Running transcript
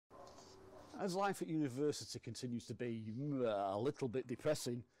As life at university continues to be a little bit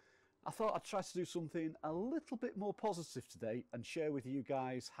depressing, I thought I'd try to do something a little bit more positive today and share with you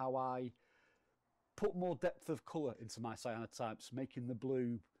guys how I put more depth of colour into my cyanotypes, making the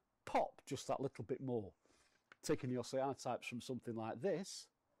blue pop just that little bit more. Taking your cyanotypes from something like this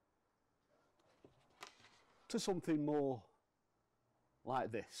to something more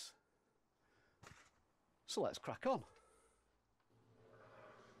like this. So let's crack on.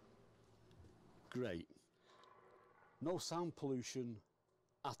 Great. No sound pollution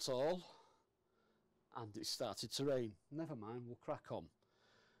at all, and it started to rain. Never mind, we'll crack on.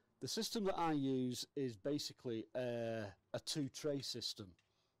 The system that I use is basically a two-tray system.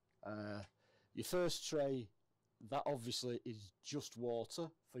 Your first tray, that obviously is just water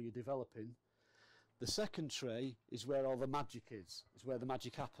for your developing. The second tray is where all the magic is where the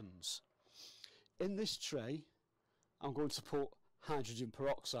magic happens. In this tray, I'm going to put hydrogen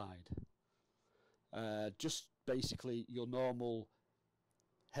peroxide. Just basically your normal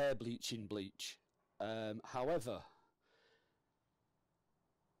hair bleaching bleach. However,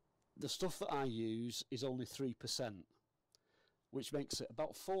 the stuff that I use is only 3%, which makes it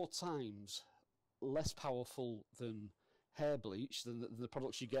about 4 times less powerful than hair bleach, than the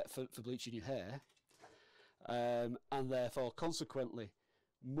products you get for bleaching your hair, and therefore consequently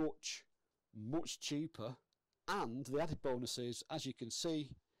much cheaper. And the added bonus is, as you can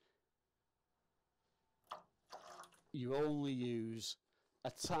see, you only use a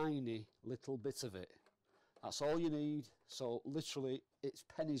tiny little bit of it. That's all you need. So literally it's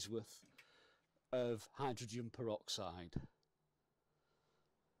pennies worth of hydrogen peroxide.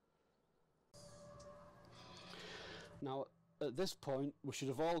 Now at this point we should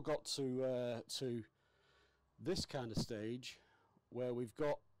have all got to this kind of stage where we've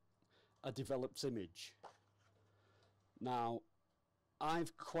got a developed image. Now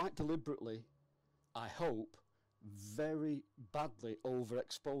I've quite deliberately, I hope, very badly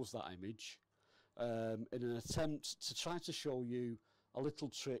overexposed that image in an attempt to try to show you a little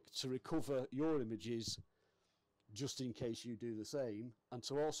trick to recover your images just in case you do the same, and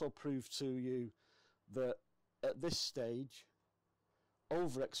to also prove to you that at this stage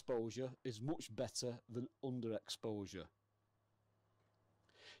overexposure is much better than underexposure.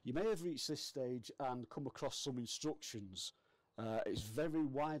 You may have reached this stage and come across some instructions. It's very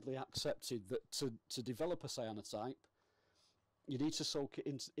widely accepted that to develop a cyanotype, you need to soak it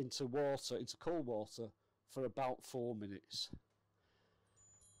into water, into cold water, for about 4 minutes.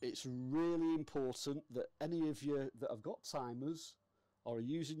 It's really important that any of you that have got timers or are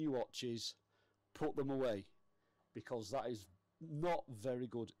using your watches, put them away, because that is not very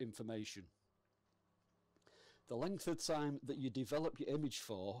good information. The length of time that you develop your image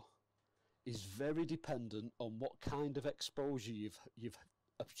for is very dependent on what kind of exposure you've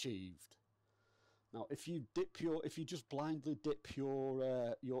achieved. Now, if you just blindly dip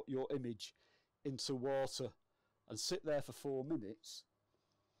your image into water and sit there for 4 minutes,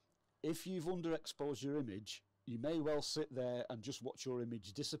 if you've underexposed your image, you may well sit there and just watch your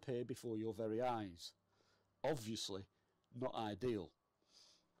image disappear before your very eyes. Obviously, not ideal.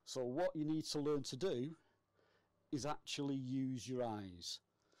 So what you need to learn to do is actually use your eyes.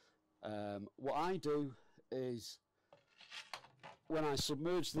 What I do is, when I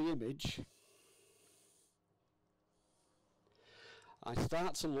submerge the image, I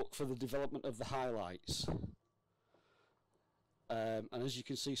start to look for the development of the highlights. And as you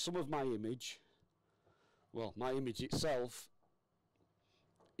can see, some of my image, well, my image itself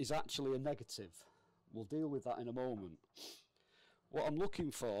is actually a negative. We'll deal with that in a moment. What I'm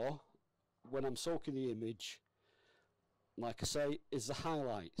looking for when I'm soaking the image, like I say, is the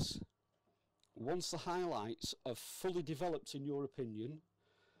highlights. Once the highlights are fully developed in your opinion,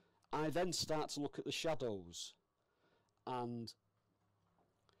 I then start to look at the shadows and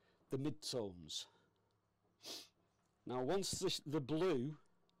the midtones. Now once the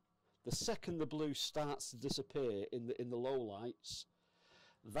second the blue starts to disappear in the low lights,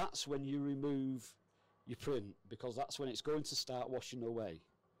 that's when you remove your print, because that's when it's going to start washing away.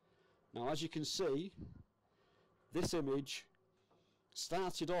 Now as you can see, this image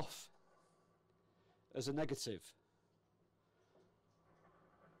started off as a negative.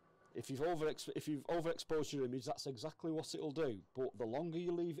 If you've overexposed your image, that's exactly what it'll do. But the longer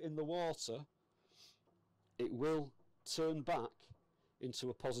you leave it in the water, it will turn back into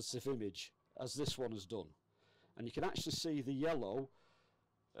a positive image, as this one has done. And you can actually see the yellow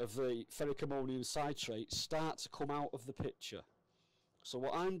of the ferric ammonium citrate start to come out of the picture. So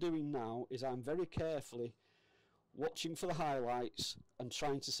what I'm doing now is I'm very carefully watching for the highlights and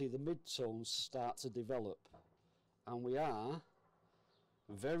trying to see the midtones start to develop. And we are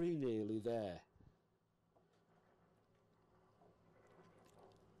very nearly there.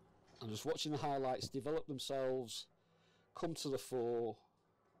 I'm just watching the highlights develop themselves, come to the fore,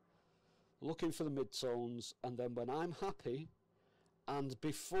 looking for the midtones, and then when I'm happy and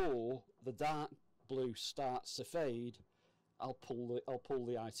before the dark blue starts to fade, I'll pull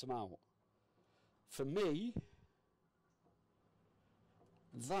the item out. For me,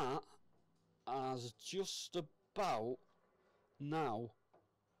 that has just about now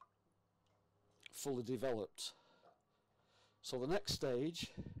fully developed. So the next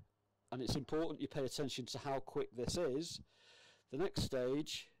stage, and it's important you pay attention to how quick this is, the next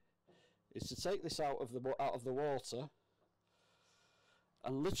stage is to take this out of the water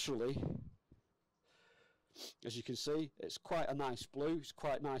and literally, as you can see, it's quite a nice blue, it's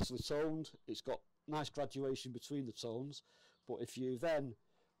quite nicely toned, it's got nice graduation between the tones, but if you then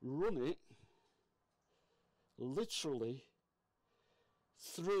run it literally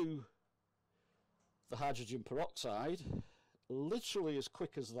through the hydrogen peroxide, literally as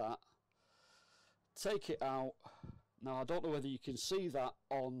quick as that, take it out. Now I don't know whether you can see that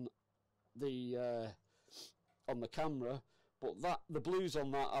on the camera, but the blues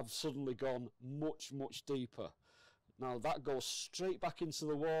on that have suddenly gone much deeper. Now that goes straight back into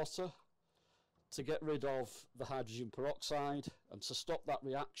the water to get rid of the hydrogen peroxide and to stop that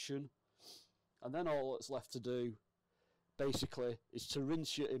reaction, and then all that's left to do basically is to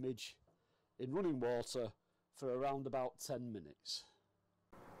rinse your image in running water for around about 10 minutes.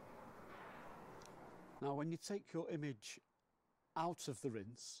 Now when you take your image out of the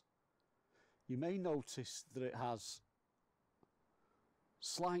rinse, you may notice that it has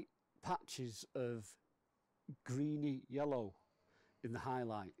slight patches of greeny yellow in the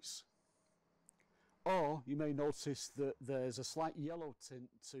highlights, or you may notice that there's a slight yellow tint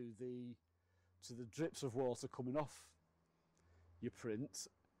to the drips of water coming off your print.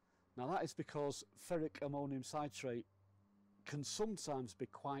 Now that is because ferric ammonium citrate can sometimes be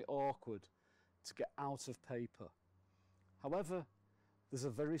quite awkward to get out of paper. However, there's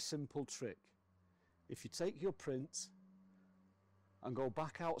a very simple trick. If you take your print and go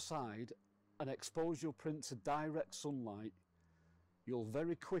back outside and expose your print to direct sunlight, you'll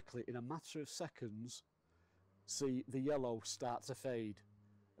very quickly, in a matter of seconds, see the yellow start to fade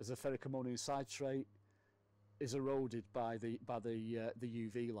as the ferric ammonium citrate is eroded by the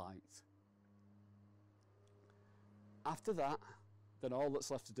UV light. After that, then all that's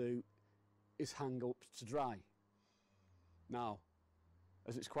left to do is hang up to dry. Now,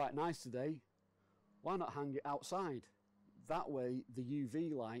 as it's quite nice today, why not hang it outside? That way the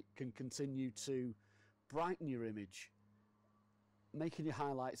UV light can continue to brighten your image, making your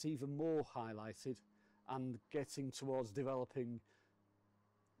highlights even more highlighted and getting towards developing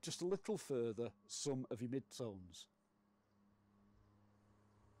just a little further some of your midtones.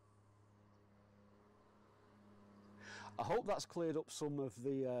 I hope that's cleared up some of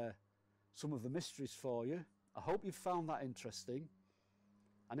the mysteries for you. I hope you've found that interesting,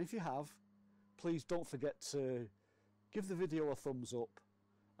 and if you have, please don't forget to give the video a thumbs up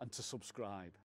and to subscribe.